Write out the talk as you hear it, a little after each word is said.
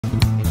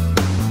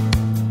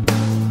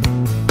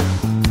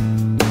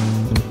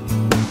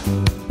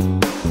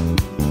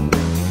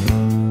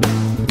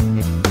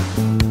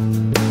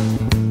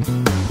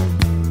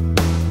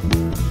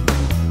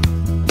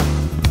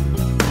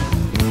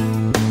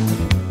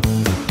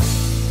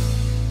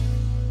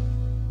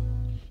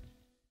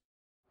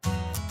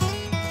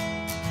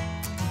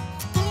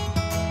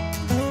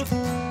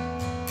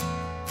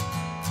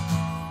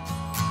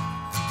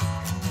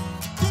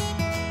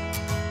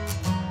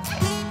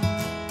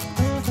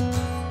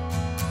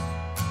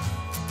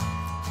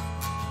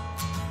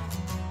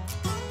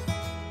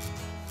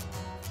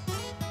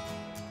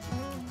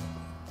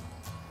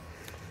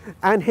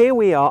And here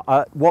we are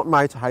at What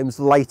Motorhome's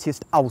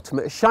latest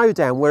Ultimate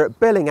Showdown. We're at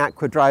Billing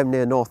Aquadrome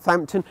near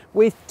Northampton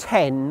with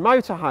 10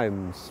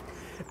 motorhomes.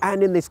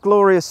 And in this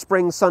glorious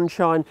spring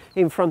sunshine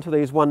in front of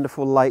these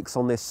wonderful lakes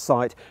on this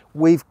site,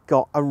 we've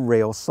got a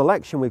real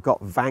selection. We've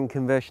got van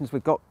conversions,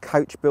 we've got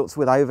coach builts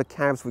with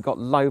overcabs, we've got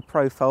low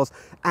profiles,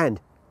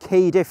 and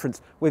key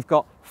difference, we've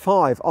got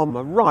 5 on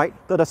the right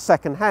that are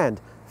second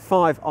hand,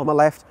 5 on the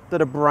left that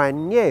are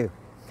brand new.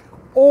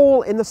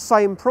 All in the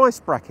same price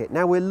bracket.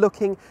 Now we're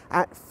looking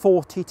at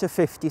 £40,000 to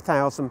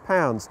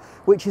 £50,000,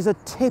 which is a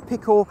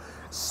typical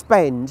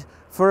spend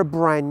for a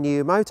brand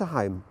new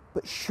motorhome.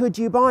 But should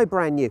you buy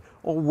brand new,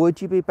 or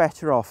would you be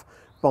better off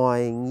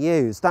buying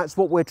used? That's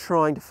what we're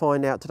trying to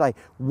find out today.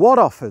 What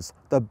offers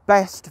the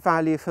best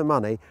value for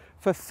money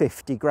for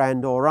 50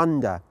 grand or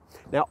under?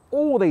 Now,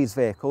 all these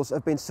vehicles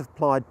have been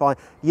supplied by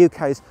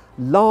UK's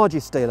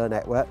largest dealer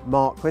network,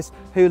 Marquis,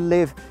 who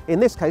live, in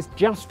this case,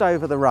 just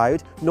over the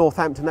road,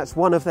 Northampton. That's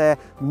one of their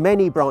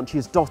many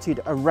branches dotted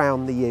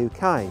around the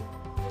UK.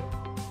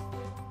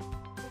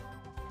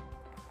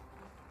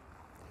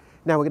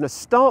 Now, we're going to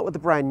start with the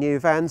brand new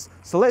vans,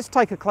 so let's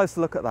take a closer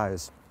look at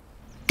those.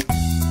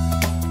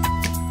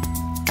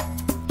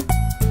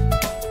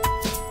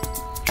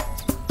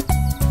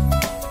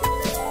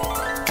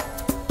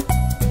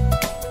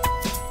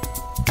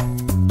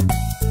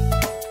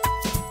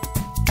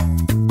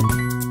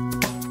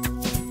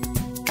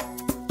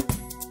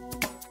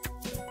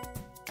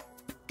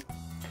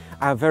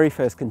 Our very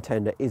first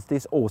contender is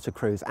this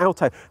Autocruise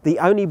Alto, the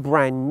only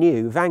brand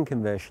new van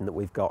conversion that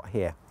we've got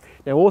here.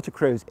 Now,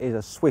 Autocruise is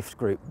a Swift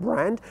Group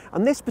brand,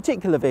 and this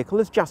particular vehicle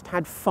has just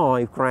had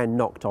 5 grand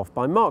knocked off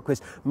by Marquis,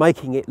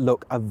 making it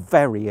look a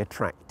very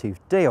attractive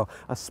deal,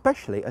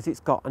 especially as it's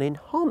got an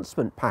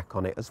enhancement pack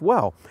on it as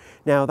well.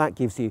 Now, that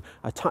gives you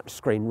a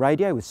touchscreen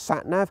radio with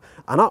sat-nav,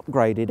 an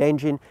upgraded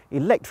engine,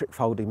 electric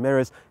folding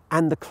mirrors,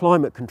 and the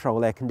climate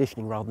control air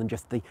conditioning rather than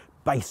just the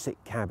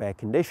basic cab air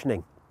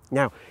conditioning.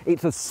 Now,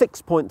 it's a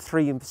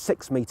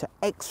 6.36 metre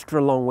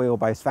extra long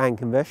wheelbase van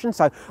conversion,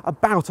 so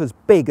about as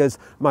big as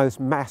most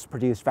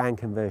mass-produced van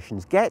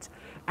conversions get,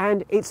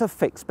 and it's a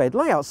fixed bed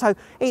layout, so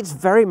it's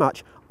very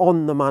much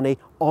on the money,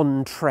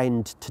 on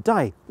trend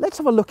today. Let's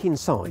have a look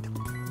inside.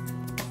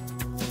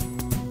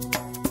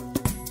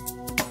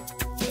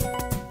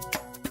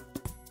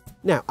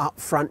 Now, up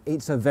front,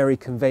 it's a very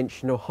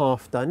conventional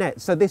half dinette,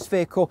 so this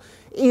vehicle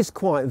is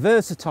quite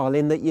versatile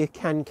in that you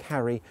can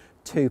carry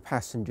 2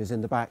 passengers in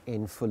the back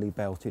in fully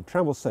belted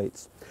travel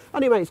seats.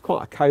 And it makes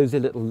quite a cosy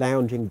little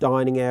lounging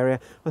dining area,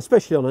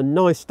 especially on a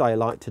nice day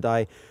like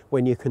today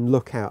when you can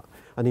look out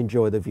and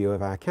enjoy the view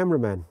of our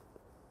cameraman.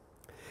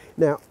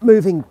 Now,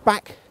 moving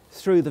back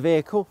through the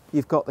vehicle,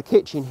 you've got the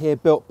kitchen here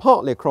built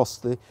partly across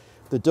the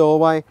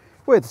doorway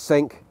with a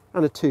sink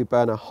and a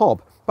 2-burner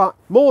hob. But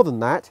more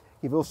than that,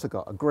 you've also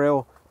got a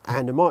grill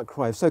and a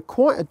microwave. So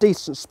quite a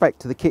decent spec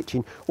to the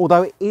kitchen,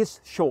 although it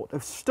is short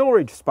of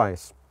storage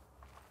space.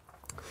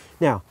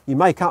 Now, you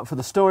make up for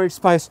the storage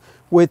space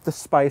with the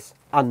space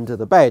under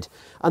the bed.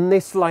 And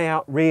this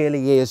layout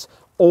really is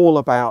all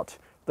about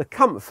the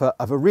comfort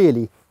of a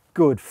really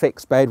good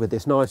fixed bed with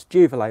this nice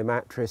Duvet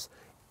mattress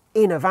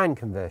in a van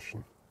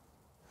conversion.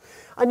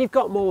 And you've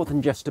got more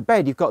than just a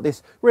bed. You've got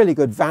this really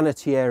good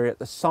vanity area at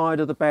the side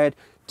of the bed,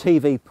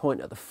 TV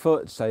point at the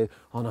foot, so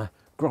on a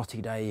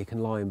grotty day you can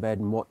lie in bed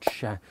and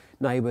watch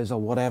Neighbours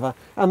or whatever.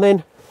 And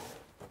then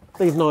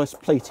these nice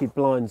pleated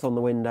blinds on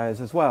the windows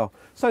as well,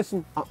 so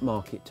some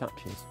upmarket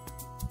touches.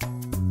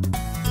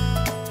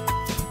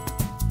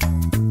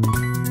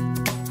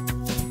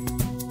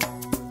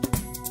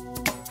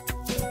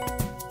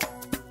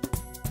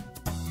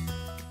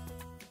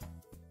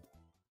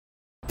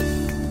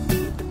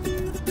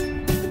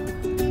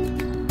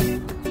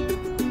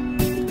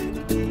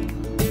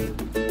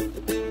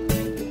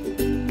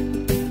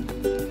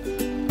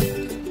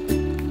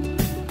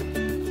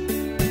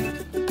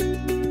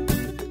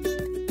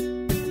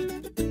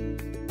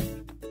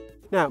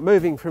 Now,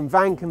 moving from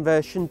van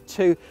conversion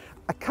to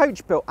a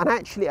coach built, and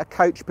actually a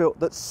coach built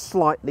that's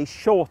slightly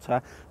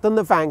shorter than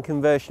the van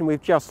conversion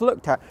we've just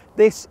looked at.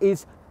 This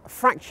is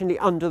fractionally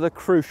under the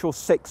crucial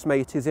 6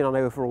 metres in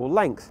overall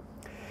length.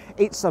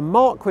 It's a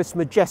Marquis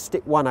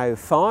Majestic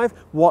 105.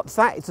 What's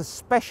that? It's a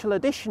special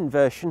edition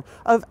version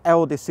of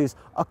Eldis's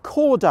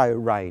Accordo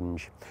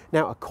range.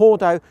 Now,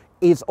 Accordo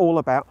is all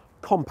about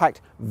compact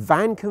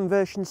van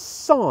conversion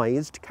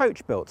sized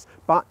coach builts,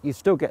 but you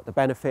still get the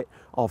benefit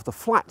of the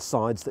flat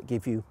sides that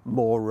give you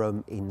more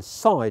room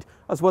inside,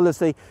 as well as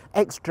the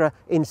extra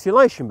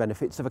insulation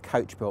benefits of a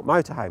coach built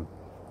motorhome.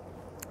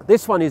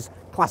 This one is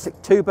classic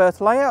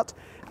 2-berth layout,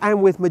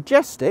 and with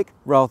Majestic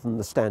rather than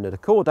the standard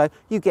Accordo,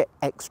 you get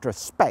extra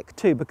spec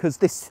too, because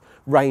this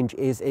range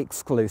is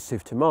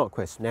exclusive to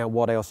Marquis. Now,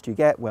 what else do you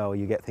get? Well,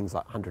 you get things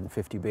like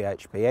 150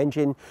 bhp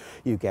engine,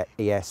 you get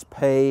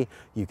ESP,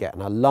 you get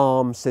an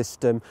alarm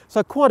system,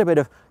 so quite a bit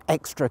of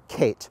extra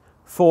kit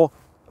for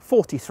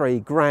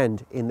 43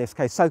 grand in this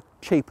case, so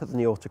cheaper than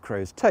the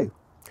Autocruise too.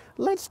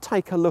 Let's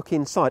take a look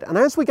inside, and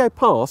as we go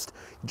past,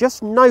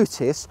 just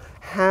notice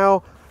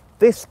how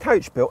this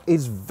coach built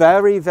is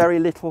very, very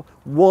little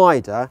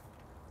wider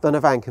than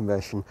a van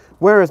conversion.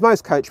 Whereas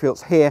most coach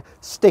builts here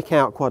stick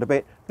out quite a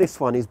bit, this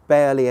one is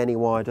barely any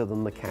wider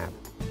than the cab.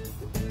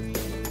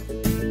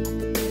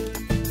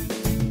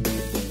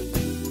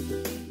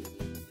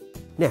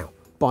 Now,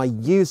 by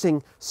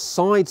using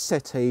side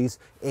settees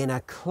in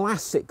a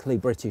classically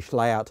British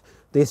layout,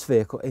 this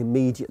vehicle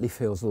immediately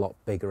feels a lot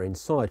bigger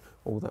inside,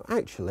 although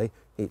actually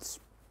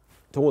it's,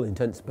 to all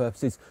intents and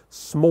purposes,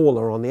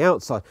 smaller on the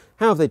outside.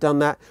 How have they done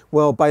that?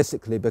 Well,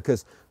 basically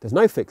because there's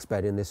no fixed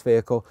bed in this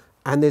vehicle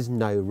and there's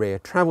no rear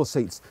travel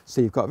seats. So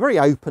you've got a very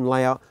open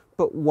layout,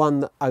 but one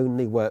that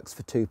only works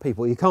for two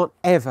people. You can't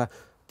ever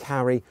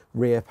carry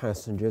rear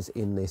passengers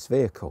in this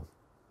vehicle.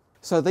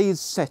 So these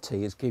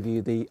settees give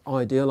you the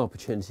ideal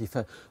opportunity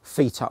for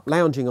feet up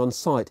lounging on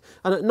site,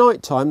 and at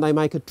night time they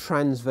make a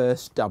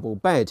transverse double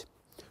bed.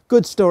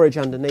 Good storage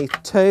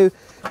underneath too,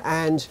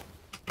 and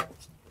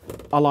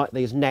I like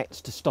these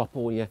nets to stop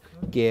all your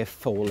gear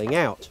falling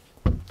out.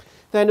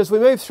 Then as we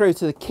move through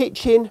to the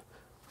kitchen,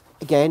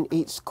 again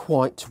it's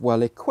quite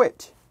well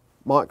equipped.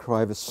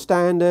 Microwave as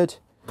standard,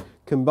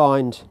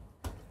 combined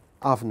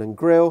oven and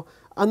grill,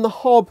 and the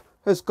hob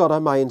has got a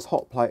mains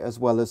hot plate as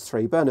well as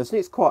 3 burners, and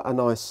it's quite a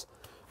nice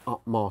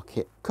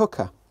upmarket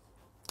cooker.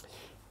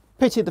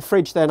 Pity the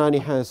fridge then only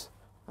has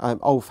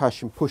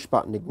old-fashioned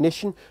push-button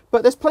ignition,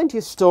 but there's plenty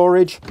of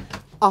storage,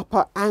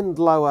 upper and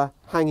lower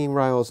hanging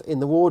rails in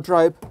the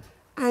wardrobe,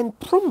 and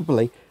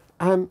probably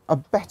a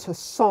better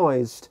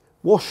sized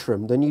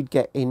washroom than you'd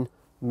get in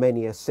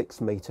many a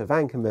 6-metre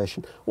van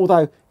conversion,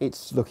 although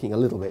it's looking a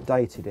little bit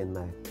dated in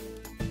there.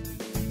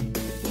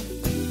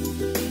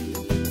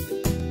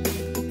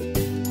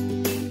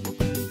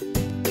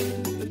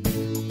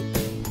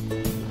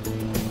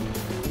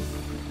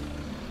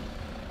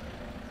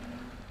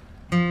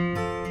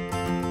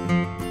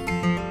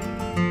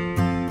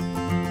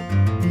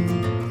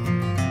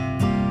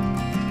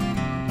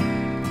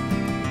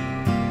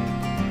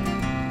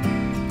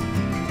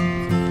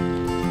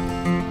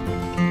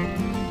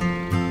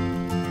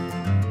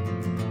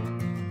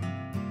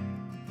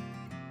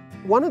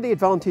 One of the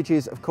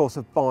advantages, of course,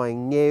 of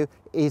buying new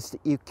is that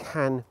you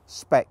can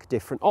spec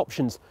different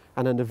options,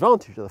 and an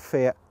advantage of the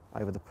Fiat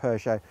over the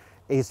Peugeot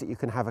is that you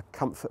can have a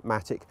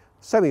Comfortmatic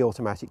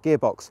semi-automatic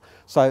gearbox.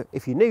 So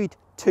if you need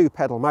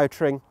 2-pedal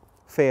motoring,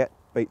 Fiat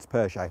beats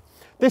Peugeot.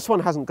 This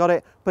one hasn't got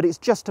it, but it's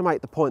just to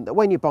make the point that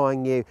when you're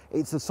buying new,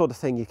 it's the sort of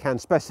thing you can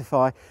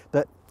specify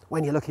that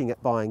when you're looking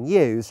at buying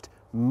used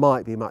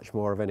might be much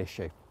more of an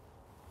issue.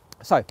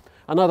 So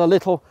another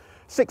little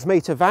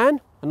 6-metre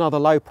van, another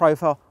low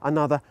profile,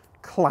 another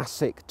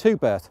classic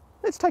 2-berth.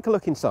 Let's take a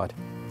look inside.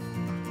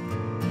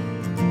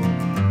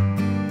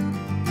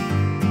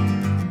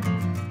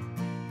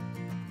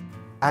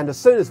 And as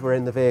soon as we're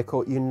in the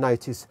vehicle, you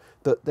notice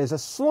that there's a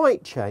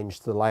slight change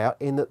to the layout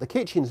in that the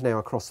kitchen's now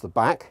across the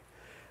back.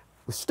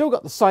 We've still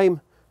got the same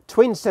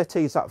twin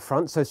settees up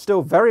front, so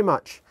still very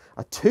much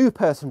a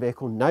 2-person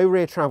vehicle, no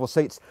rear travel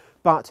seats,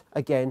 but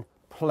again,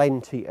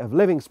 plenty of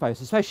living space,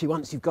 especially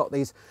once you've got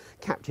these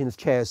captain's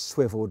chairs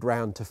swiveled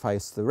round to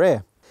face the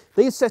rear.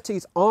 These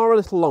settees are a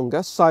little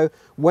longer, so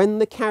when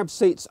the cab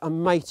seats are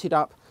mated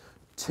up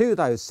to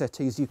those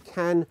settees, you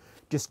can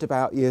just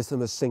about use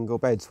them as single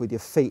beds with your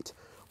feet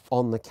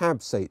on the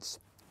cab seats.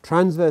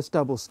 Transverse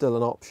double still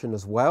an option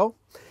as well,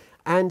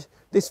 and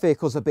this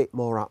vehicle's a bit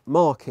more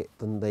upmarket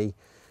than the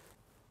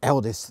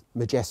eldest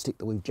Majestic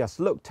that we've just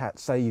looked at.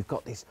 So you've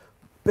got this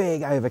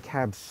big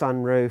overcab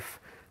sunroof,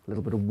 a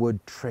little bit of wood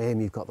trim,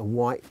 you've got the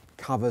white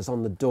covers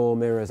on the door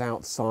mirrors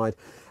outside,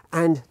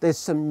 and there's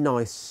some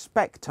nice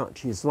spec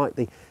touches like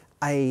the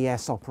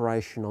AES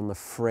operation on the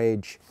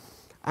fridge,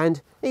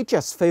 and it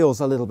just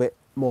feels a little bit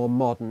more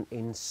modern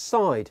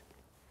inside.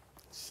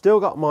 Still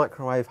got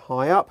microwave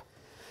high up,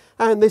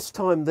 and this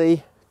time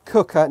the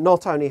cooker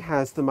not only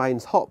has the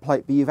mains hot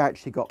plate, but you've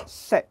actually got a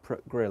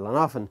separate grill and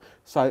oven.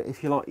 So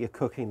if you like your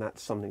cooking,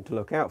 that's something to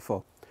look out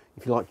for.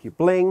 If you like your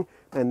bling,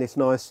 then this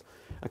nice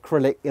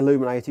acrylic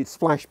illuminated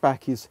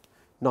splashback is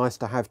nice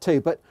to have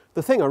too. But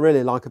the thing I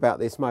really like about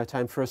this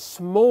motorhome for a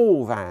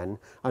small van,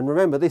 and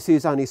remember this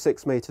is only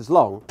 6 metres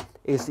long,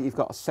 is that you've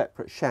got a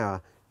separate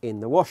shower in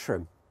the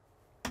washroom.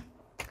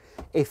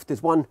 If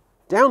there's one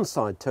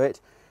downside to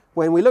it,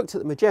 when we looked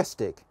at the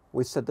Majestic,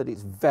 we said that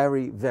it's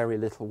very, very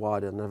little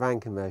wider than a van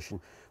conversion.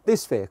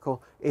 This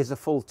vehicle is a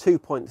full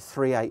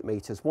 2.38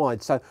 metres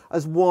wide, so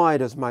as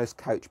wide as most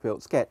coach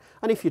builts get.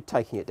 And if you're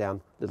taking it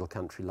down little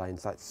country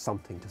lanes, that's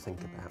something to think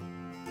about.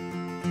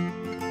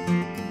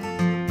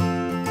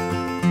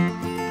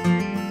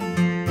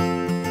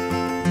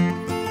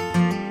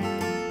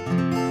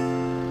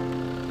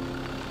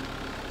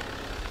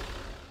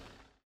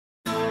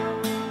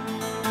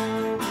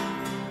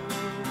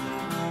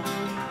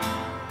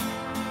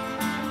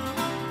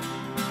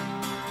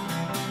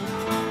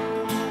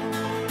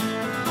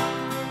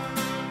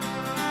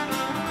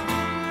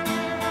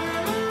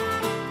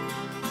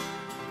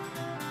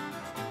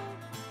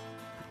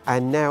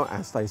 And now,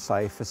 as they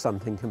say, for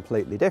something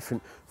completely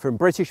different, from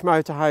British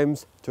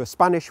motorhomes to a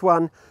Spanish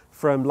one,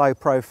 from low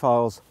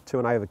profiles to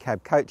an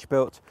overcab coach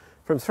built,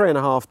 from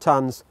 3.5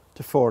 tonnes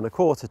to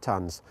 4.25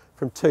 tonnes,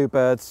 from 2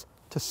 berths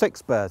to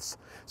 6 berths.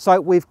 So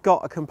we've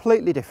got a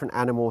completely different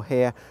animal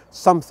here,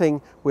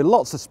 something with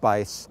lots of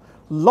space,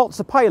 lots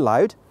of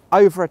payload,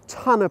 over a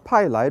tonne of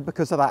payload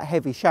because of that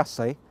heavy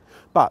chassis.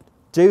 But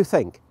do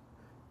think,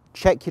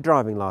 check your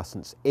driving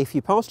licence. If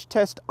you passed your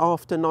test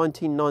after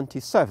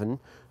 1997,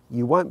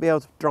 you won't be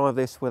able to drive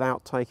this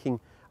without taking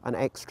an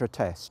extra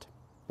test.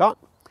 But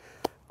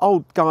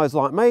old guys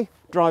like me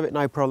drive it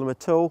no problem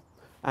at all,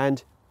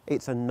 and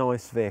it's a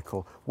nice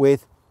vehicle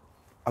with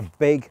a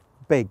big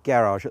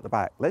garage at the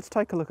back. Let's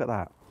take a look at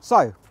that.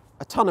 So,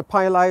 a tonne of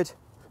payload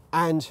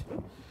and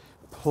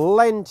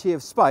plenty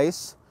of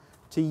space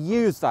to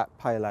use that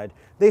payload.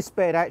 This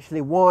bed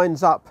actually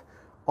winds up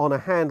on a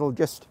handle,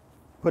 just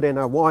put in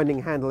a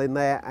winding handle in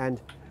there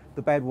and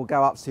the bed will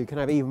go up so you can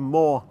have even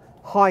more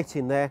height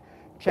in there.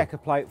 Checker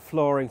plate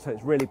flooring, so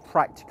it's really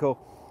practical.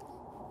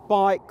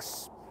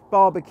 Bikes,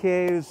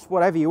 barbecues,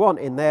 whatever you want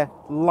in there,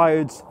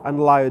 loads and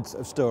loads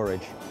of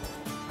storage.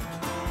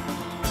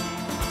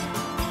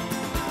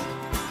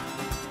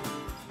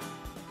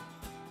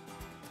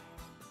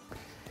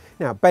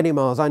 Now,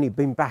 Benimar's only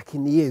been back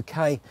in the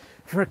UK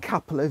for a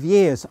couple of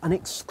years and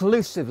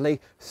exclusively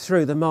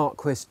through the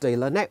Marquis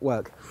dealer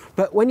network.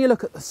 But when you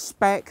look at the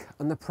spec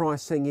and the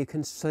pricing, you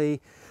can see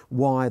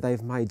why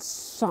they've made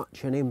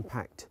such an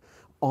impact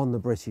on the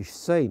British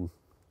scene.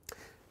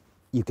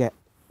 You get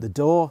the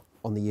door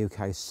on the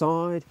UK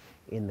side,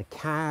 in the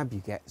cab you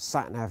get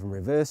sat-nav and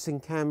reversing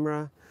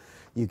camera,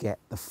 you get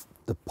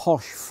the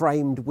posh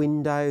framed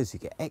windows, you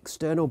get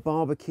external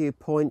barbecue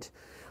point,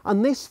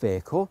 and this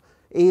vehicle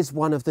is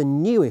one of the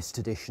newest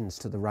additions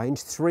to the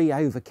range. 3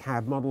 over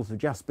cab models have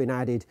just been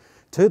added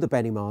to the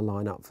Benimar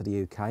lineup for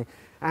the UK,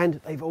 and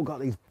they've all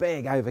got these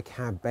big over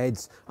cab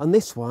beds, and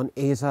this one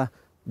is a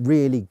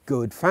really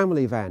good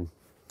family van.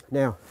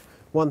 Now,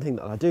 one thing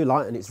that I do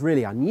like, and it's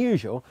really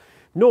unusual,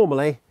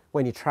 normally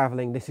when you're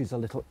travelling, this is a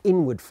little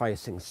inward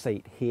facing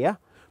seat here,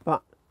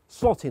 but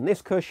slot in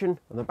this cushion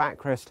and the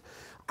backrest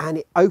and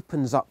it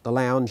opens up the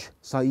lounge,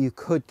 so you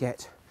could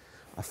get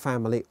a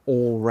family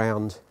all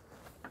round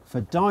for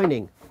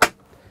dining.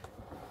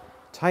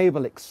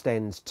 Table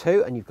extends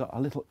too, and you've got a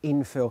little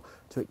infill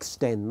to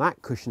extend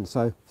that cushion,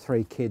 so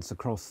 3 kids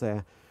across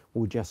there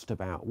will just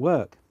about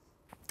work.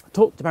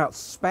 Talked about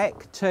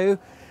spec too,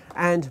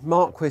 and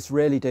Marquis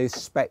really do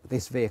spec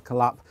this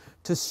vehicle up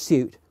to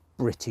suit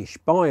British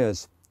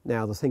buyers.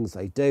 Now, the things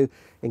they do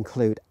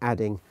include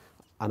adding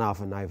an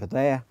oven over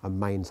there, a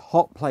mains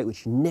hot plate,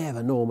 which you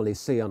never normally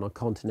see on a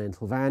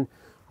Continental van,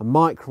 a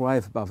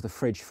microwave above the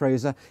fridge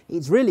freezer.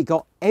 It's really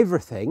got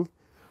everything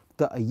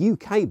that a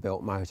UK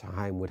built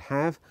motorhome would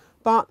have,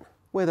 but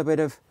with a bit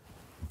of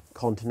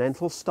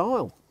Continental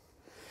style.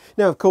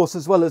 Now, of course,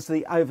 as well as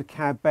the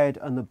overcab bed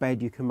and the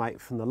bed you can make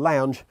from the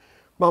lounge,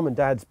 Mum and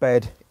Dad's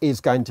bed is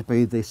going to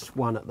be this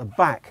one at the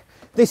back.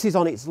 This is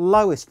on its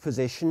lowest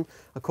position.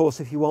 Of course,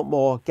 if you want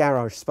more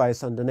garage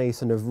space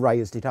underneath and have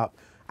raised it up,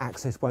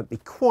 access won't be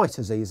quite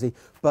as easy,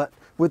 but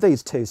with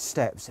these 2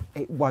 steps,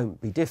 it won't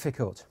be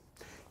difficult.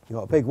 You've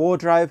got a big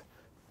wardrobe,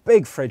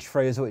 big fridge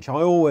freezer, which I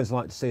always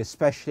like to see,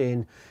 especially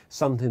in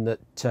something that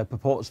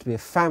purports to be a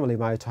family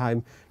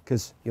motorhome,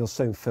 because you'll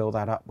soon fill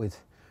that up with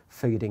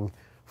feeding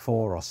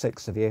 4 or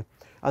 6 of you.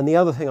 And the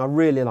other thing I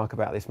really like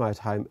about this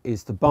motorhome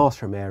is the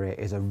bathroom area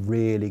is a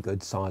really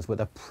good size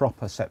with a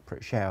proper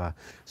separate shower.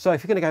 So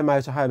if you're going to go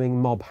motorhoming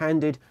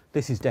mob-handed,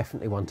 this is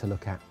definitely one to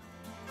look at.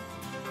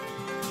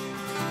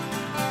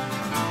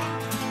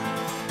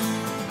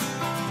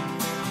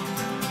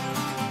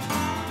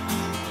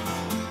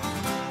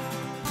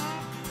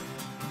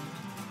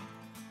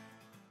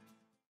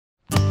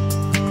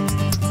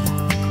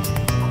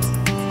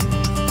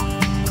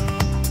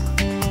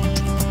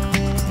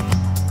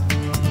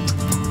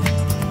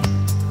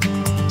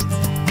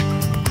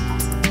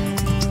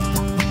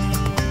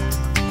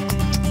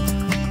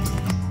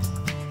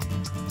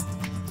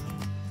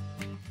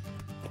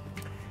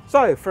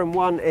 So, from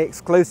one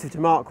exclusive to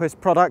Marquis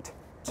product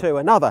to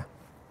another.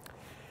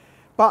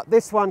 But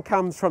this one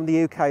comes from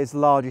the UK's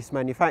largest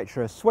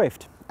manufacturer,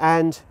 Swift,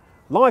 and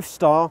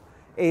Lifestyle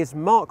is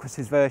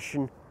Marquis's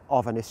version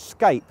of an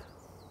Escape.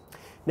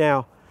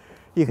 Now,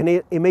 you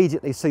can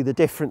immediately see the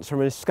difference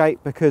from an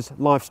Escape because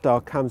Lifestyle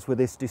comes with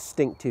this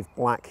distinctive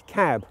black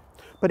cab,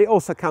 but it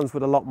also comes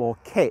with a lot more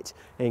kit,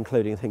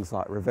 including things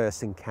like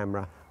reversing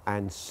camera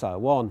and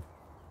so on.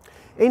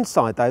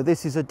 Inside though,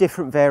 this is a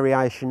different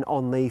variation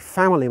on the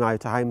family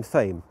motorhome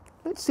theme.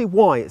 Let's see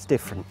why it's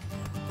different.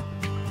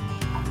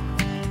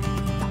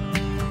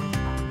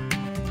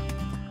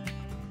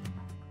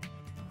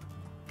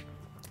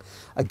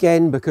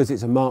 Again, because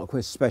it's a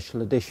Marquis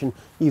special edition,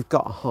 you've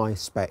got a high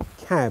spec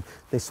cab.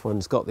 This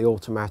one's got the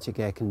automatic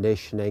air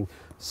conditioning,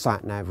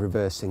 sat-nav,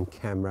 reversing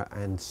camera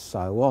and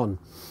so on.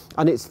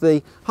 And it's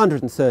the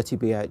 130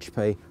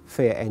 bhp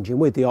Fiat engine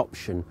with the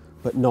option,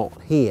 but not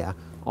here,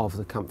 of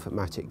the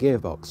Comfortmatic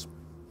gearbox.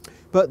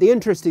 But the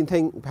interesting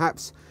thing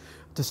perhaps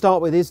to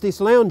start with is this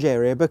lounge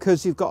area,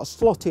 because you've got a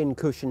slot-in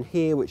cushion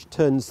here which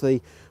turns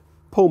the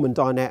Pullman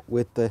dinette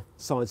with the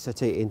side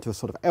settee into a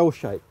sort of L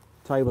shape.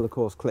 Table, of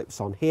course, clips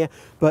on here,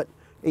 but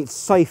it's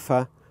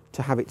safer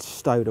to have it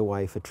stowed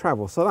away for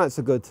travel. So that's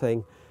a good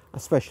thing,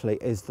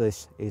 especially as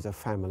this is a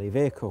family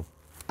vehicle.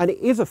 And it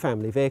is a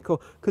family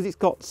vehicle because it's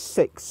got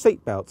 6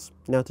 seat belts.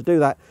 Now to do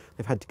that,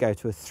 they've had to go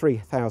to a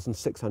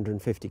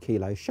 3,650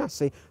 kilo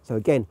chassis. So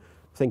again,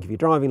 think of your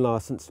driving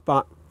licence,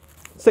 but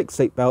 6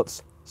 seat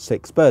belts,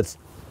 6 berths.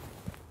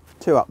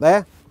 2 up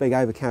there, big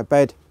overcab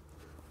bed,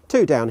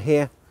 2 down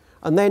here,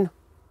 and then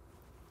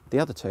the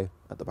other 2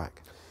 at the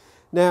back.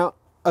 Now,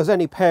 as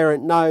any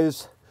parent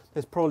knows,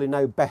 there's probably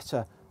no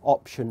better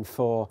option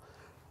for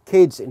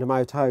kids in a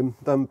motorhome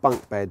than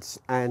bunk beds.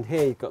 And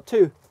here you've got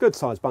 2 good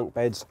sized bunk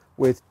beds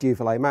with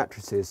duvet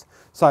mattresses.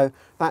 So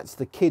that's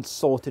the kids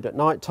sorted at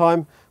night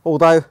time,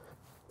 although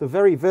the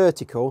very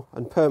vertical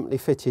and permanently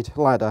fitted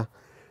ladder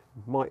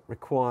might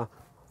require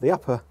the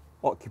upper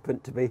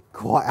occupant to be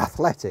quite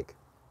athletic.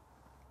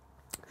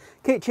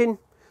 Kitchen,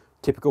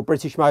 typical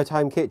British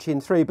motorhome kitchen,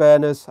 3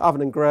 burners,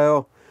 oven and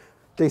grill,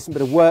 decent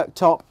bit of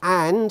worktop,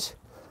 and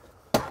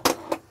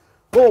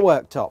more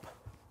worktop.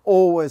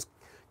 Always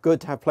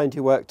good to have plenty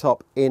of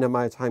worktop in a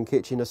motorhome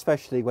kitchen,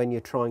 especially when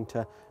you're trying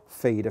to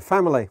feed a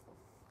family.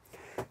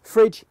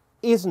 Fridge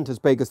isn't as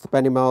big as the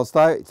Benimars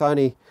though, it's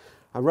only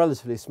a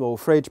relatively small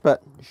fridge,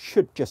 but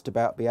should just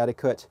about be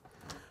adequate.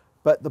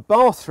 But the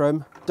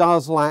bathroom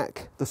does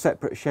lack the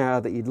separate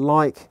shower that you'd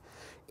like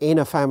in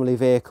a family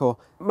vehicle.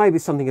 Maybe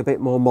something a bit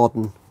more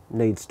modern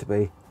needs to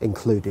be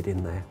included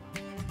in there.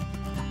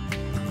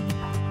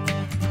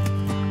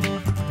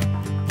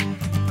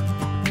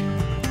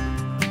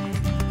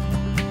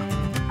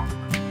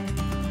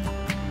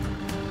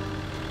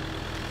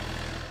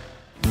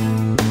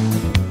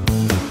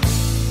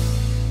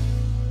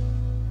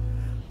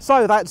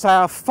 So that's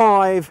our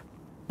 5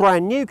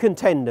 brand new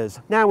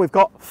contenders. Now we've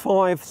got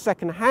 5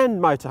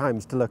 second-hand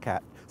motorhomes to look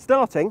at,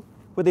 starting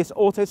with this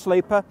auto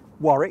sleeper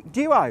Warwick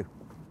Duo.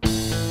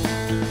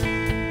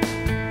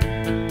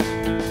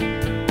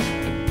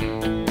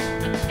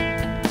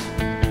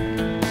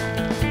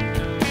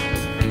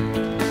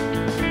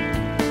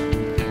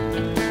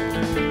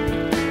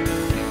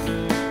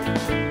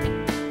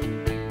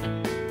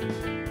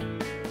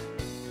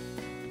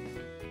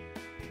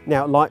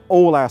 Now, like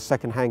all our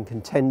second-hand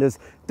contenders,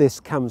 this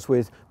comes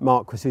with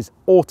Marquis's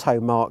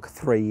Automark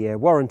 3-year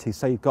warranty,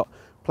 so you've got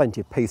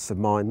plenty of peace of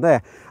mind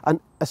there. And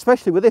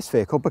especially with this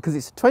vehicle, because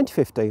it's a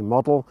 2015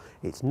 model,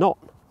 it's not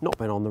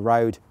been on the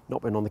road,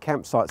 not been on the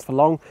campsites for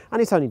long,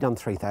 and it's only done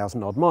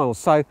 3,000 odd miles.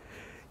 So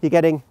you're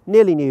getting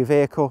nearly new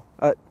vehicle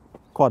at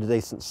quite a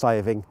decent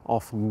saving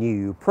off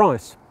new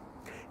price.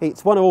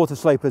 It's one of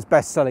Autosleeper's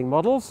best-selling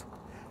models,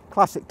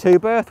 classic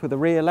 2-berth with a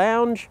rear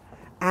lounge,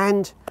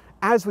 and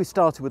as we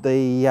started with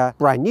the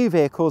brand new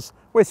vehicles,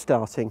 we're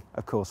starting,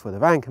 of course, with a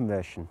van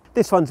conversion.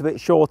 This one's a bit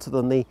shorter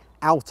than the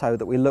Alto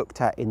that we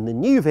looked at in the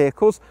new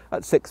vehicles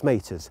at 6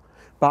 metres,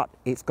 but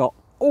it's got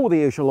all the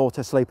usual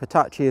auto sleeper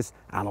touches,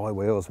 alloy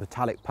wheels,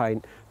 metallic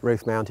paint,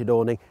 roof mounted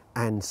awning,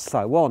 and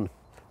so on.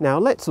 Now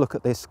let's look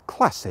at this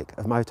classic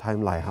of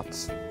motorhome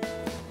layouts.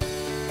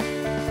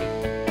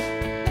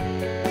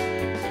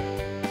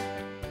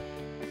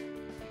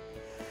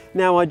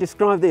 Now, I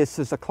describe this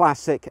as a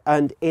classic,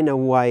 and in a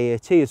way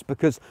it is,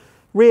 because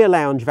rear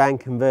lounge van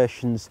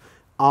conversions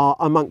are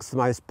amongst the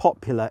most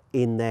popular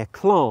in their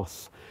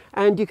class.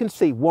 And you can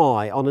see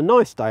why. On a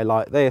nice day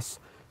like this,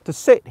 to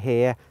sit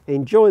here,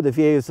 enjoy the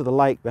views of the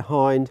lake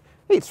behind,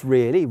 it's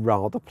really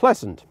rather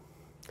pleasant.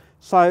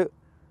 So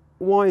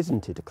why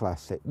isn't it a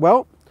classic?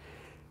 Well,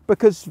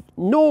 because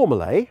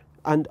normally,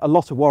 and a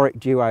lot of Warwick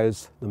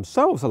Duos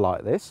themselves are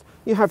like this,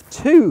 you have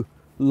 2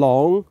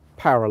 long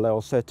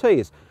parallel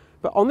settees.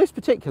 But on this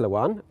particular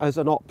one, as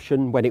an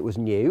option when it was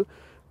new,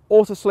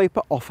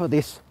 Autosleeper offer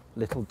this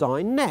little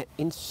dinette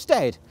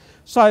instead.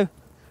 So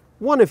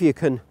one of you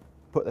can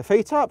put the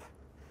feet up,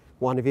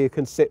 one of you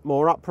can sit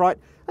more upright,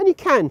 and you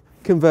can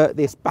convert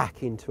this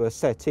back into a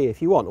settee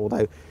if you want,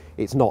 although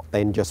it's not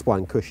then just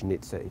one cushion,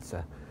 it's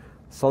a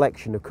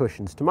selection of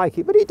cushions to make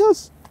it, but it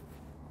does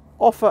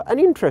offer an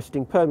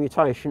interesting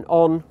permutation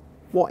on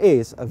what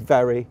is a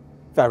very,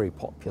 very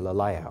popular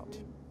layout.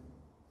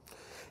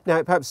 Now,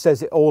 it perhaps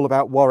says it all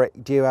about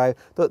Warwick Duo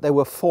that there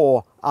were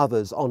 4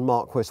 others on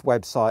Marquis'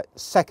 website,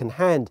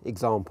 second-hand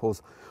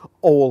examples,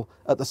 all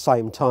at the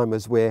same time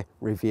as we're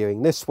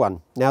reviewing this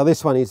one. Now,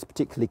 this one is a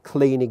particularly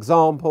clean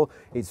example.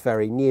 It's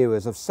very new,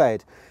 as I've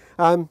said.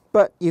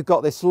 But you've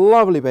got this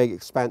lovely big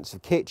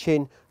expansive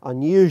kitchen,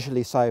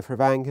 unusually so for a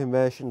van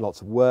conversion, lots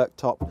of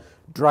worktop,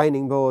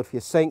 draining board for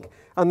your sink,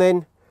 and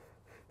then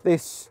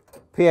this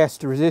pièce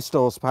de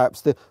résistance,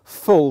 perhaps the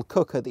full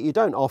cooker that you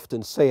don't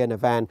often see in a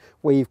van,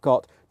 where you've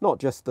got not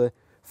just the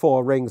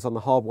 4 rings on the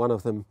hob, one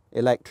of them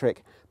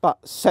electric,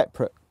 but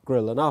separate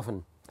grill and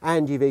oven.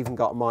 And you've even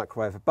got a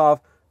microwave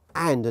above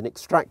and an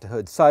extractor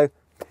hood. So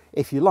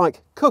if you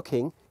like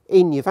cooking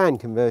in your van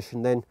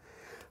conversion, then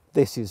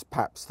this is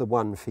perhaps the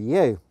one for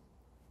you.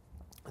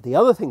 The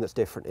other thing that's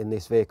different in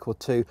this vehicle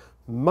to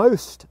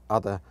most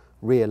other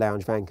rear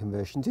lounge van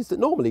conversions is that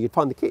normally you'd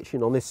find the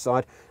kitchen on this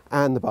side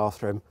and the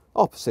bathroom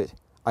opposite.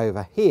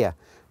 over here.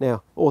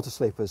 Now,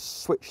 Autosleepers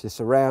switch this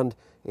around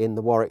in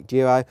the Warwick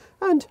Duo,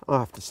 and I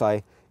have to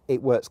say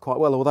it works quite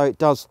well, although it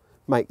does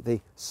make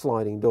the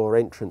sliding door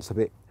entrance a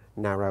bit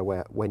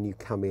narrower when you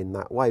come in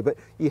that way. But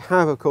you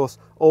have, of course,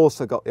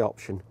 also got the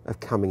option of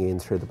coming in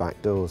through the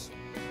back doors.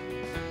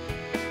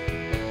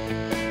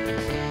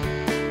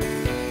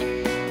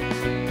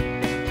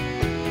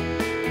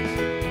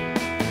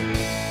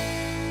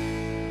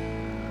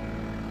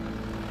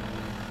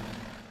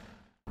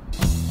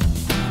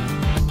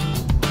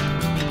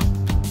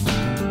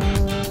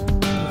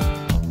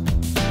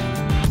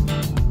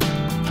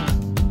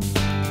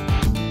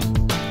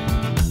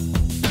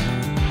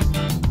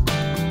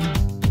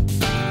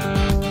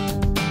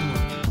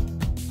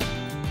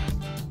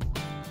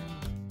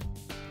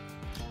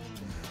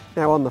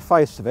 Now, on the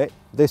face of it,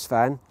 this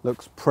van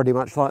looks pretty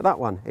much like that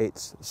one.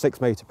 It's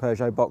 6-metre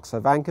Peugeot Boxer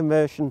van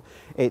conversion,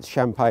 it's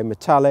champagne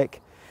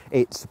metallic,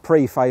 it's a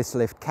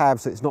pre-facelift cab,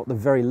 so it's not the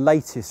very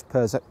latest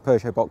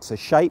Peugeot Boxer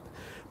shape,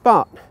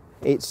 but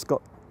it's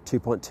got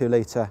 2.2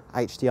 litre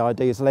HDI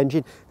diesel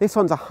engine. This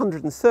one's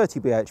 130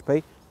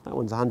 bhp, that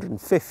one's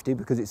 150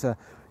 because it's a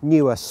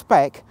newer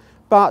spec,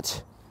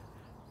 but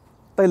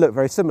they look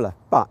very similar.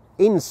 But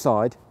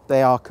inside,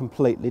 they are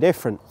completely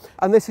different.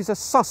 And this is a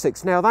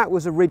Sussex. Now, that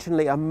was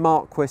originally a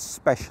Marquis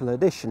Special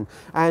Edition,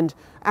 and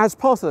as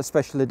part of the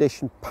Special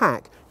Edition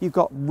pack, you've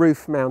got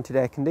roof-mounted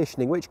air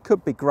conditioning, which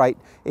could be great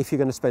if you're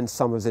going to spend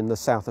summers in the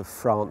south of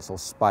France or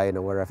Spain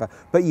or wherever,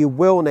 but you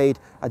will need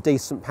a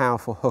decent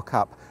powerful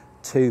hookup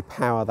to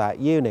power that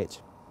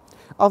unit.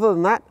 Other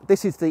than that,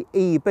 this is the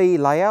EB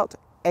layout,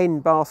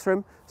 end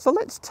bathroom, so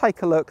let's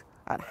take a look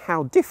at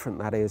how different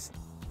that is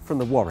from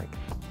the Warwick.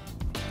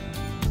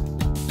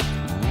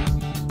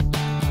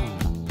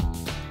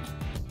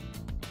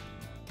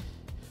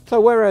 So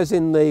whereas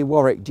in the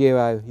Warwick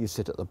Duo you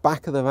sit at the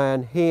back of the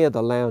van, here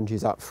the lounge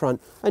is up front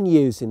and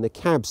using the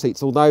cab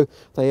seats, although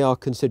they are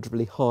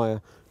considerably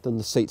higher than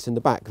the seats in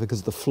the back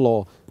because the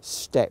floor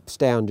steps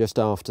down just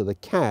after the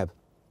cab.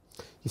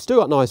 You've still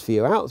got a nice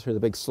view out through the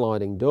big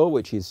sliding door,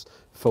 which is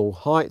full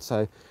height,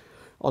 so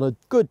on a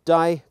good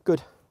day,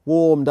 good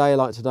warm day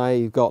like today,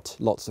 you've got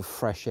lots of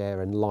fresh air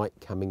and light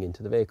coming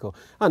into the vehicle,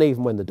 and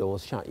even when the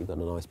door's shut you've got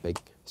a nice big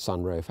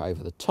sunroof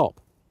over the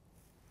top.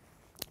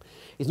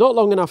 It's not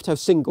long enough to have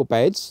single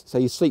beds, so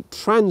you sleep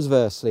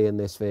transversely in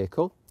this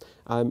vehicle.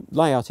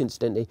 Layout,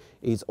 incidentally,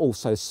 is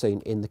also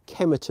seen in the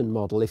Kemerton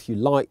model if you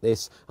like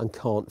this and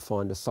can't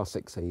find a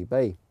Sussex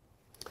EB.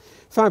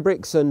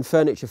 Fabrics and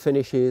furniture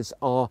finishes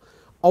are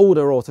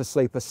older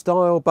Autosleeper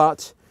style,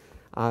 but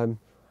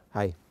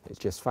hey, it's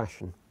just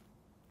fashion.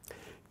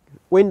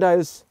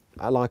 Windows,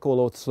 like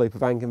all Autosleeper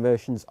van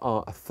conversions,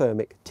 are a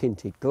thermic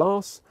tinted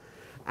glass,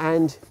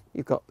 and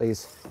you've got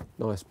these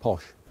nice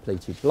posh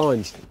pleated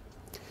blinds.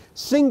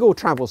 Single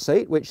travel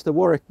seat, which the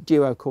Warwick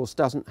Duo of course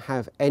doesn't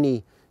have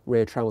any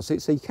rear travel seat,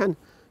 so you can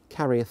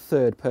carry a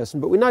third person,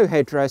 but with no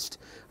headrest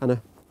and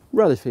a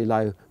relatively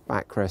low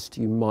backrest,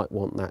 you might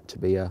want that to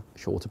be a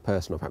shorter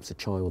person or perhaps a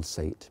child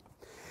seat.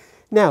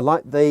 Now,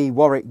 like the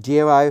Warwick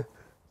Duo,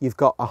 you've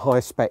got a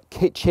high-spec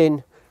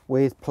kitchen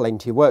with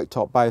plenty of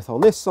worktop both on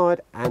this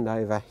side and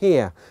over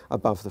here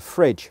above the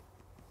fridge.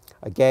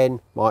 Again,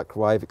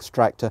 microwave,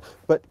 extractor,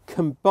 but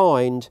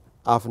combined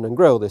oven and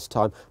grill this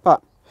time,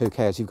 but who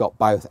cares, you've got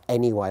both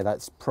anyway,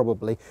 that's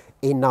probably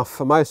enough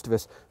for most of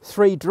us.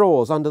 3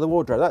 drawers under the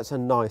wardrobe, that's a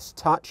nice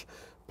touch.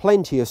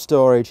 Plenty of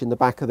storage in the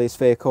back of this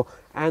vehicle,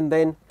 and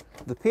then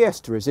the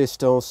pièce de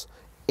résistance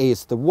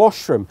is the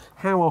washroom.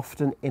 How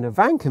often in a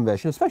van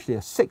conversion, especially a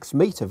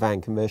 6-metre van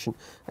conversion,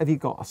 have you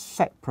got a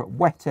separate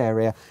wet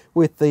area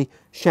with the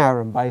shower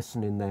and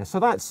basin in there? So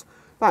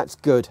that's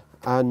good,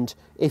 and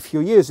if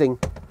you're using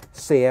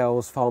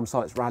CLs, farm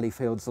sites, rally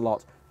fields a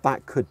lot,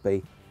 that could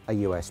be a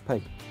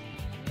USP.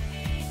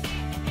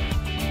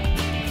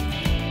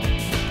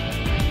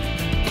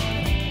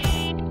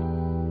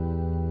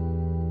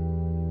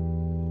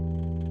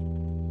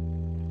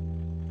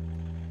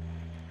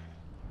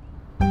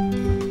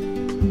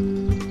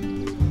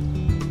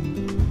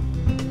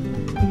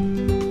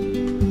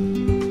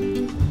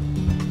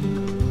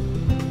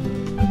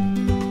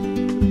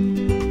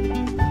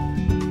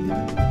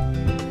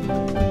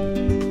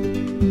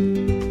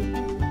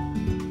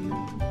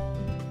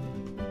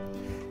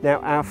 Now,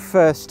 our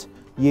first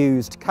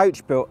used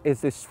coach built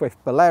is this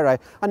Swift Bolero,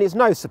 and it's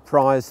no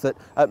surprise that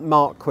at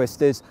Marquis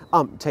there's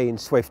umpteen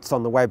Swifts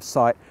on the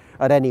website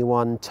at any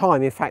one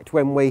time. In fact,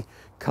 when we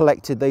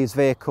collected these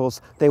vehicles,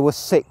 there were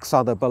 6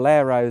 other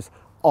Boleros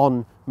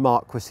on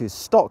Marquis's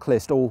stock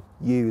list, all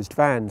used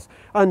vans,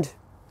 and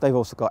they've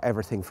also got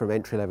everything from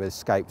entry-level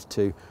Escapes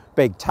to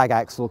big tag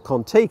axle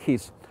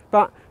Contiquis.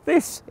 But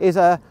this is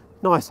a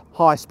nice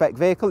high-spec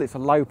vehicle. It's a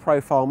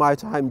low-profile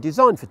motorhome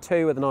designed for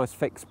 2 with a nice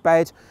fixed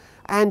bed,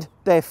 and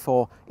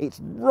therefore it's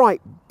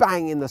right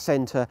bang in the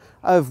centre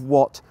of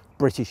what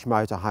British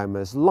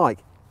motorhomers like.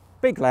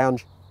 Big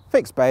lounge,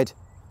 fixed bed,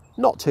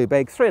 not too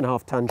big,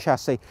 3.5 tonne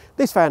chassis.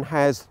 This van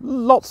has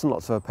lots and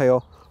lots of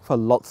appeal for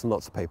lots and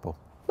lots of people.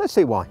 Let's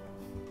see why.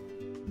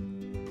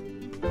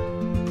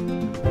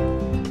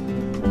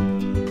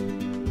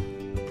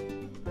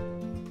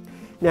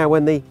 Now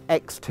when the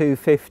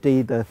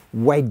X250, the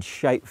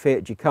wedge-shaped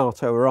Fiat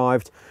Ducato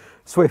arrived,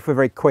 Swift were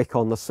very quick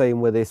on the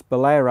scene with this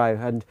Bolero,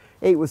 and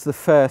it was the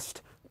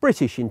first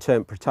British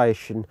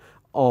interpretation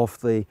of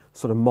the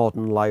sort of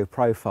modern low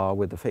profile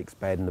with the fixed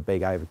bed and the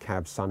big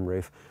overcab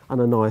sunroof and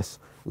a nice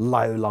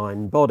low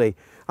line body,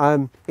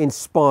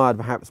 inspired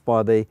perhaps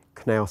by the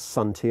Knaus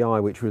Sun TI,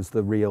 which was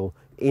the real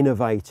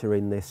innovator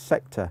in this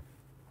sector.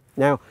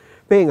 Now,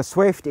 being a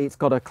Swift, it's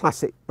got a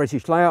classic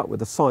British layout with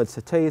the side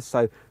settees,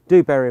 so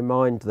do bear in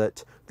mind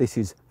that this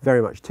is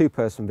very much a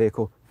two-person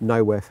vehicle,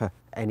 nowhere for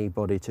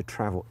anybody to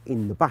travel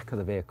in the back of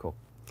the vehicle,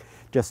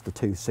 just the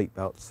two seat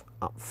belts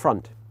up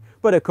front.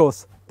 But of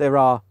course, there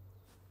are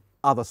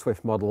other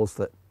Swift models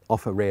that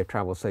offer rear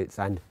travel seats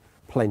and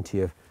plenty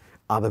of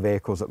other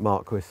vehicles at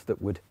Marquis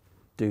that would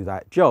do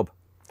that job.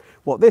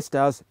 What this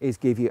does is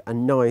give you a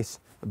nice,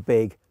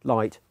 big,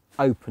 light,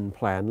 open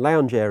plan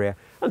lounge area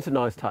and some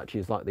nice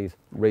touches like these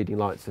reading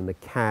lights in the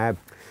cab.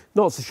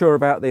 Not so sure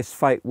about this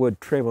fake wood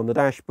trim on the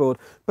dashboard,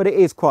 but it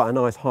is quite a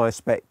nice high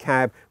spec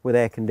cab with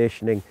air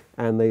conditioning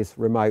and these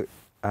remote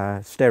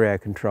stereo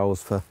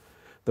controls for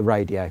the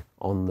radio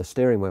on the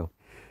steering wheel.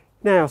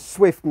 Now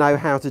Swift know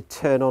how to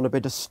turn on a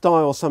bit of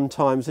style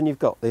sometimes, and you've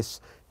got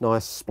this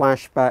nice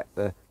splashback,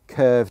 the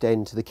curved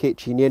end to the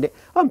kitchen unit,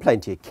 and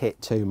plenty of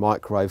kit too,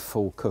 microwave,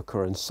 full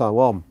cooker and so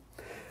on.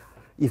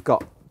 You've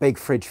got big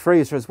fridge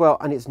freezer as well,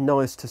 and it's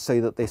nice to see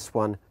that this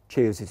one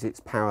chooses its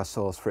power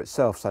source for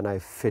itself, so no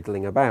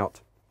fiddling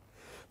about.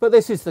 But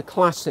this is the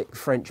classic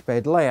French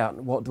bed layout.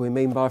 What do we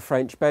mean by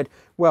French bed?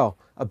 Well,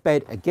 a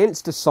bed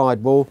against a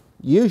sidewall,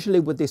 usually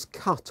with this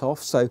cut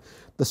off, so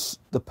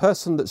the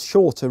person that's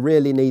shorter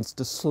really needs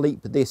to sleep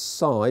this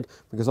side,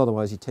 because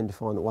otherwise you tend to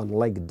find that one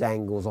leg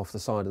dangles off the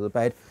side of the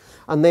bed.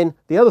 And then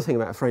the other thing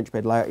about a French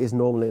bed layout is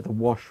normally the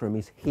washroom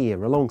is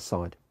here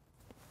alongside.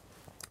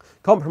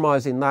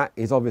 Compromise in that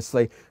is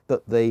obviously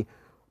that the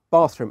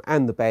bathroom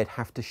and the bed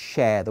have to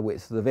share the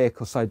width of the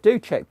vehicle, so do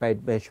check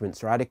bed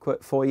measurements are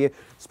adequate for you,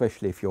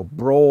 especially if you're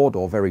broad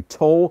or very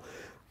tall,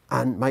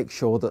 and make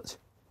sure that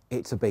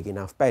it's a big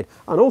enough bed.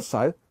 And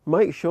also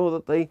make sure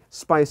that the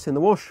space in the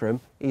washroom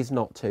is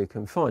not too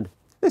confined.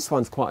 This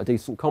one's quite a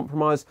decent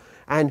compromise,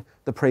 and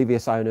the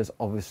previous owners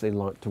obviously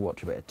like to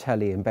watch a bit of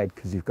telly in bed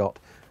because you've got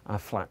a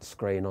flat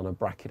screen on a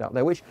bracket up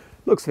there, which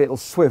looks like it'll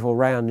swivel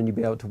round and you'll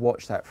be able to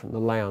watch that from the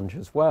lounge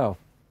as well.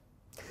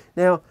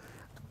 Now,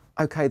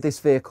 okay, this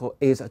vehicle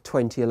is a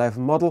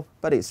 2011 model,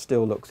 but it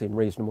still looks in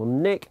reasonable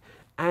nick,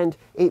 and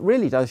it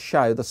really does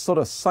show the sort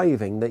of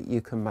saving that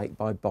you can make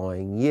by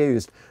buying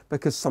used,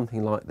 because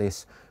something like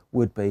this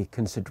would be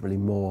considerably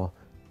more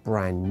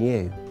brand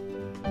new.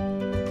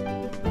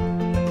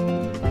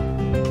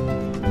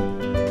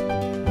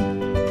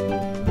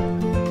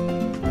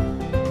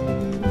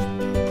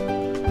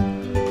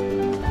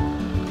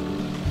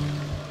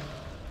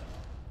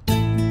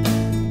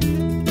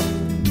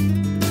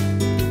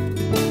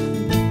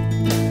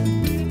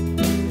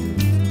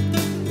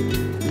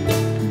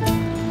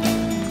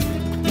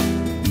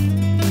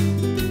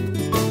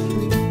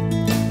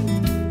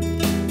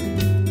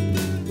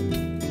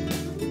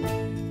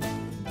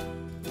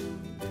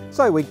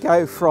 So we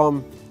go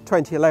from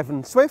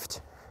 2011 Swift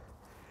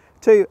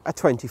to a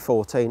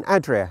 2014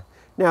 Adria.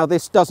 Now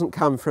this doesn't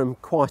come from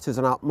quite as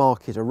an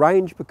upmarket a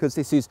range, because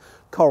this is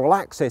Coral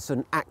Access,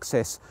 and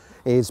Access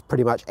is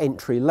pretty much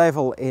entry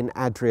level in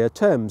Adria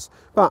terms,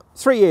 but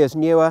 3 years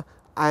newer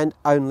and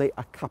only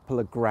a couple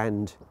of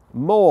grand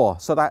more,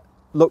 so that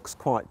looks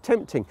quite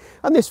tempting.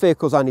 And this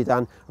vehicle's only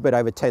done a bit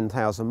over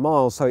 10,000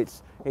 miles, so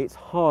it's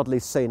hardly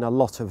seen a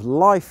lot of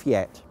life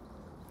yet.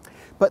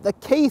 But the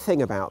key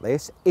thing about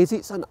this is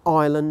it's an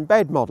island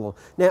bed model.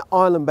 Now,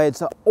 island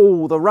beds are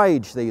all the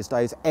rage these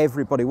days.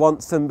 Everybody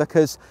wants them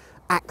because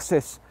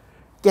access,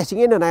 getting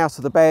in and out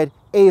of the bed,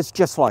 is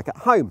just like at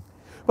home.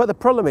 But the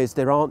problem is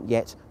there aren't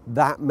yet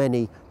that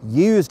many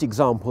used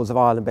examples of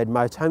island bed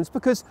motorhomes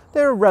because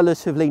they're a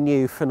relatively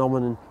new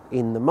phenomenon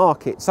in the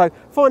market. So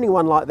finding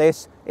one like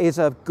this is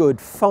a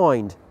good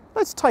find.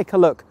 Let's take a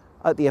look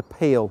at the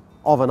appeal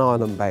of an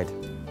island bed.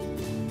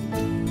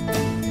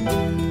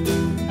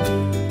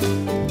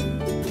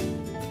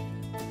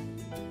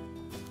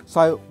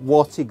 So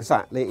what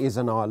exactly is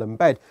an island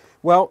bed?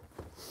 Well,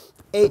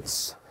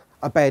 it's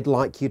a bed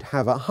like you'd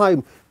have at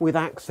home, with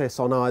access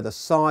on either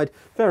side,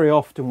 very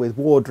often with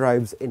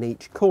wardrobes in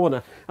each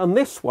corner. And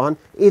this one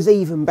is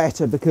even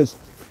better because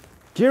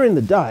during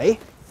the day,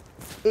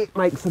 it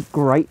makes a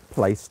great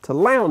place to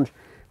lounge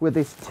with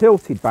this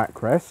tilted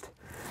backrest.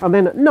 And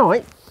then at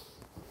night,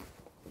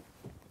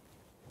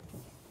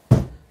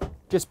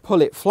 just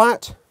pull it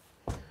flat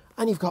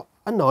and you've got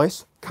a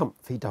nice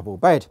comfy double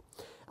bed.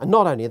 And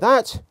not only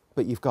that,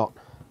 but you've got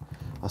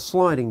a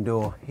sliding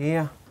door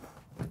here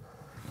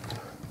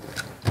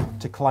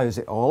to close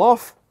it all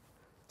off,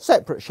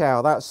 separate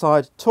shower that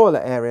side,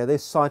 toilet area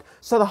this side,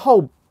 so the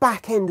whole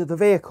back end of the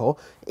vehicle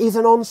is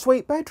an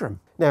ensuite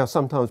bedroom. Now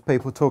sometimes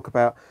people talk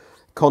about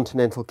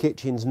continental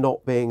kitchens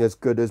not being as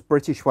good as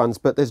British ones,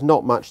 but there's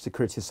not much to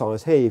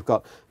criticise here. You've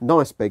got a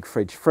nice big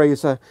fridge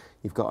freezer,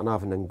 you've got an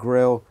oven and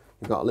grill,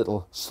 You've got a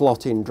little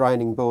slot-in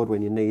draining board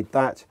when you need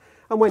that.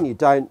 And when you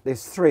don't,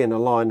 this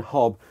 3-in-a-line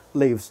hob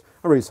leaves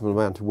a reasonable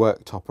amount of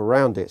worktop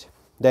around it.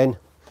 Then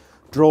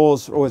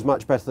drawers are always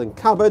much better than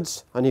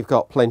cupboards, and you've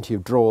got plenty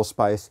of drawer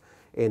space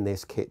in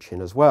this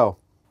kitchen as well.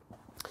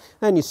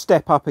 Then you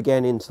step up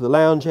again into the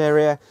lounge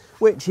area,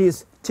 which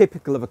is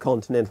typical of a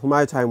Continental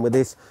motorhome with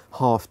this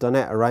half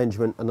dinette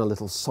arrangement and a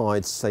little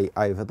side seat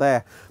over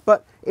there.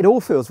 But it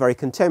all feels very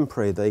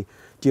contemporary. The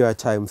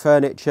duotone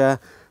furniture,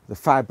 the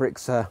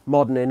fabrics are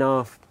modern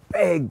enough,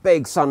 big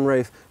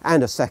sunroof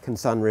and a second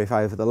sunroof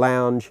over the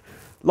lounge.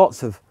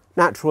 Lots of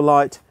natural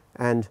light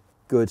and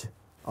good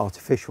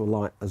artificial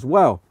light as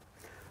well.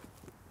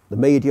 The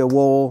media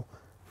wall,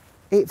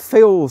 it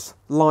feels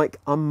like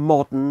a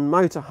modern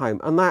motorhome,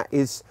 and that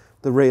is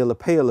the real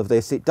appeal of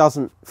this. It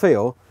doesn't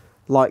feel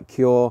like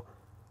you're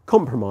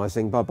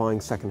compromising by buying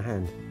second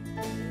hand.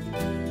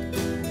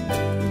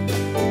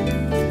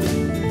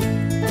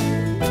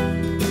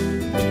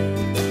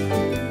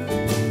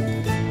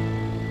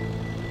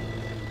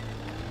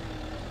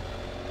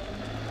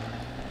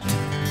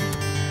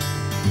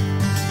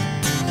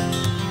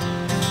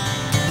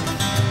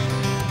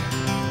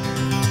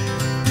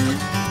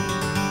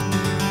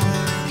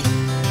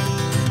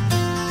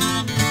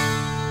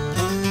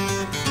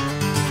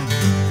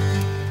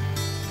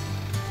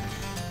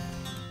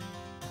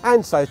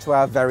 And so to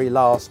our very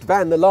last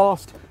van, the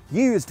last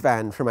used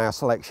van from our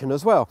selection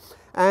as well.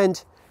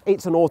 And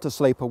it's an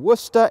Autosleeper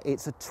Worcester.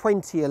 It's a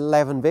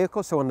 2011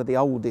 vehicle, so one of the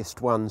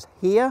oldest ones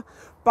here,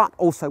 but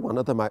also one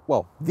of the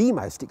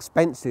most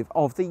expensive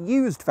of the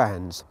used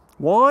vans.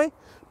 Why?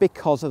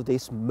 Because of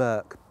this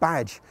Merc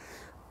badge.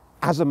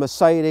 As a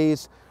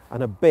Mercedes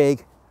and a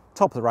big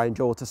top-of-the-range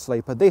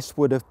Autosleeper, this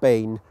would have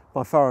been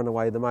by far and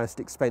away the most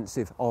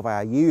expensive of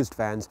our used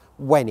vans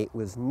when it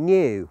was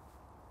new.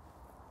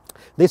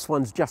 This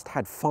one's just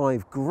had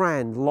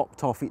 £5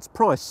 locked off its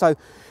price, so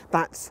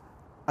that's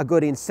a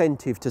good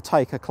incentive to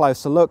take a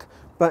closer look.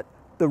 But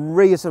the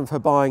reason for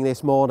buying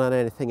this more than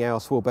anything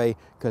else will be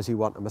because you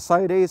want a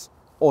Mercedes,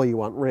 or you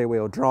want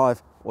rear-wheel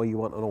drive, or you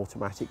want an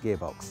automatic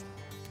gearbox.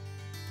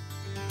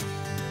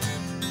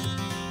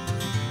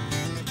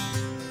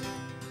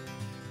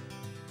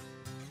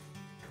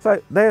 So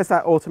there's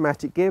that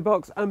automatic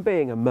gearbox, and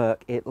being a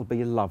Merc, it'll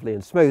be lovely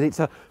and smooth. It's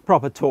a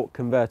proper torque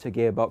converter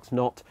gearbox,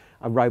 not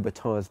a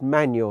robotised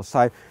manual.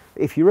 So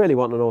if you really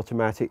want an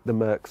automatic, the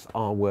Mercs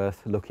are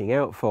worth looking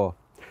out for.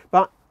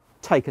 But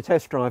take a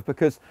test drive,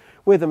 because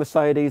with a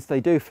Mercedes, they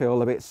do feel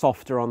a bit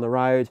softer on the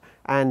road,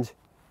 and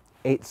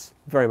it's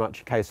very much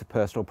a case of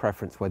personal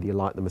preference whether you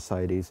like the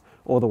Mercedes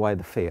or the way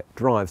the Fiat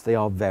drives. They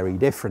are very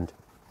different.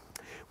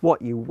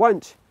 What you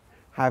won't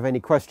have any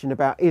question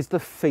about is the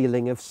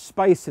feeling of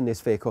space in this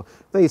vehicle.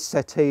 These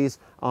settees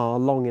are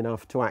long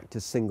enough to act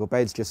as single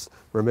beds. Just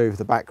remove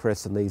the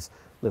backrest and these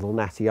little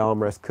natty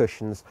armrest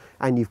cushions,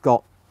 and you've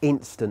got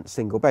instant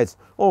single beds,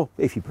 or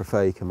if you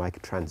prefer, you can make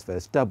a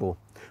transverse double.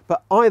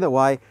 But either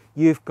way,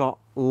 you've got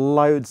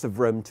loads of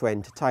room to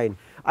entertain.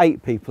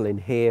 8 people in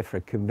here for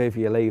a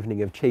convivial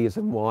evening of cheese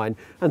and wine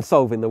and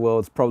solving the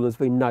world's problems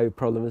with no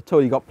problem at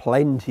all. You've got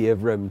plenty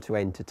of room to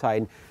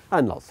entertain,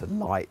 and lots of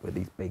light with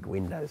these big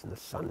windows and the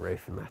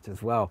sunroof and that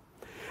as well.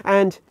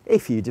 And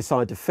if you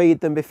decide to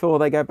feed them before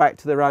they go back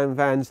to their own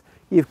vans,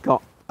 you've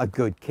got a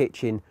good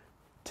kitchen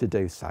to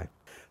do so.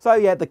 So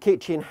yeah, the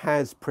kitchen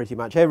has pretty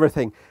much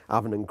everything.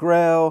 Oven and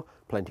grill,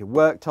 plenty of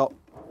worktop,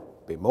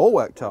 a bit more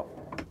worktop,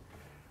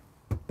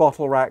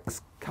 bottle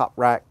racks, cup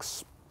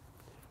racks,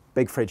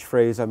 big fridge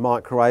freezer,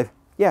 microwave.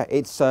 Yeah,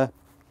 it's a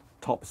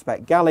top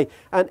spec galley.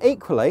 And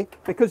equally,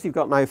 because you've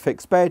got no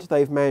fixed bed,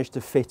 they've managed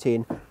to fit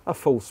in a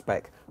full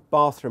spec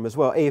bathroom as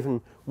well,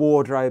 even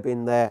wardrobe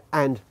in there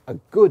and a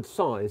good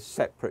size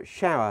separate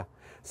shower.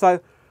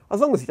 So as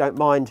long as you don't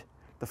mind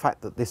the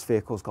fact that this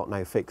vehicle's got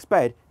no fixed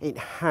bed, it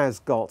has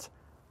got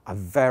a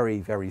very,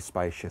 very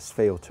spacious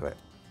feel to it.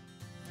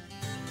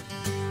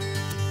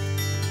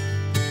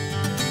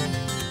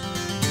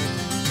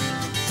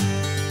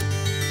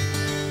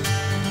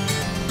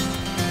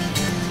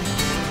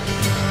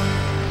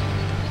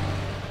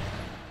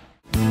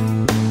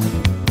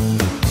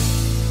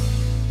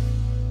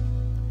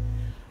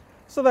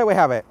 So there we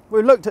have it.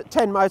 We've looked at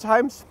 10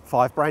 motorhomes,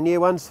 5 brand new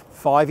ones,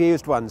 5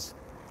 used ones.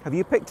 Have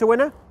you picked a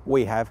winner?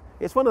 We have.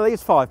 It's one of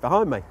these 5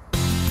 behind me.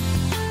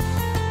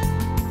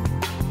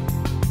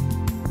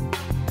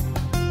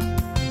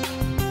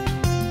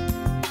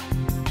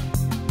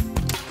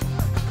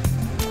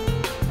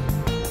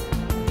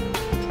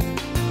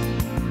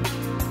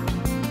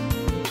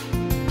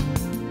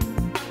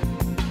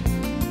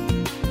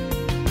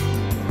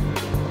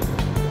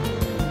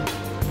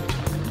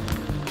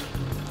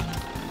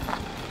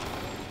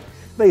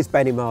 These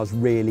Benimars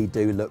really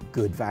do look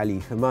good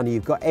value for money.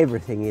 You've got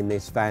everything in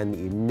this van that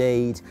you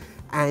need,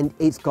 and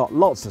it's got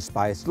lots of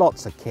space,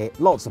 lots of kit,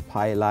 lots of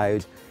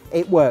payload.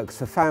 It works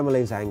for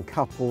families and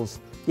couples.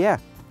 Yeah,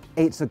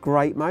 it's a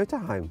great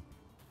motorhome.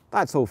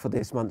 That's all for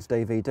this month's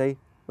DVD.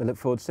 We look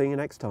forward to seeing you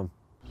next time.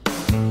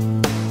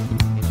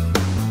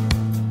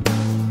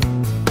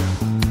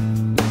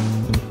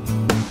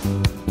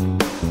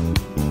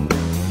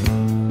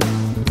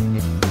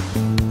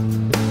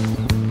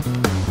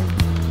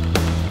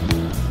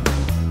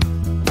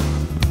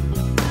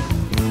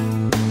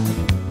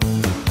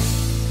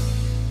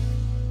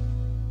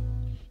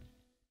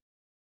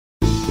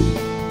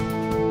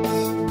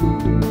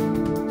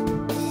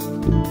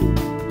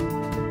 you.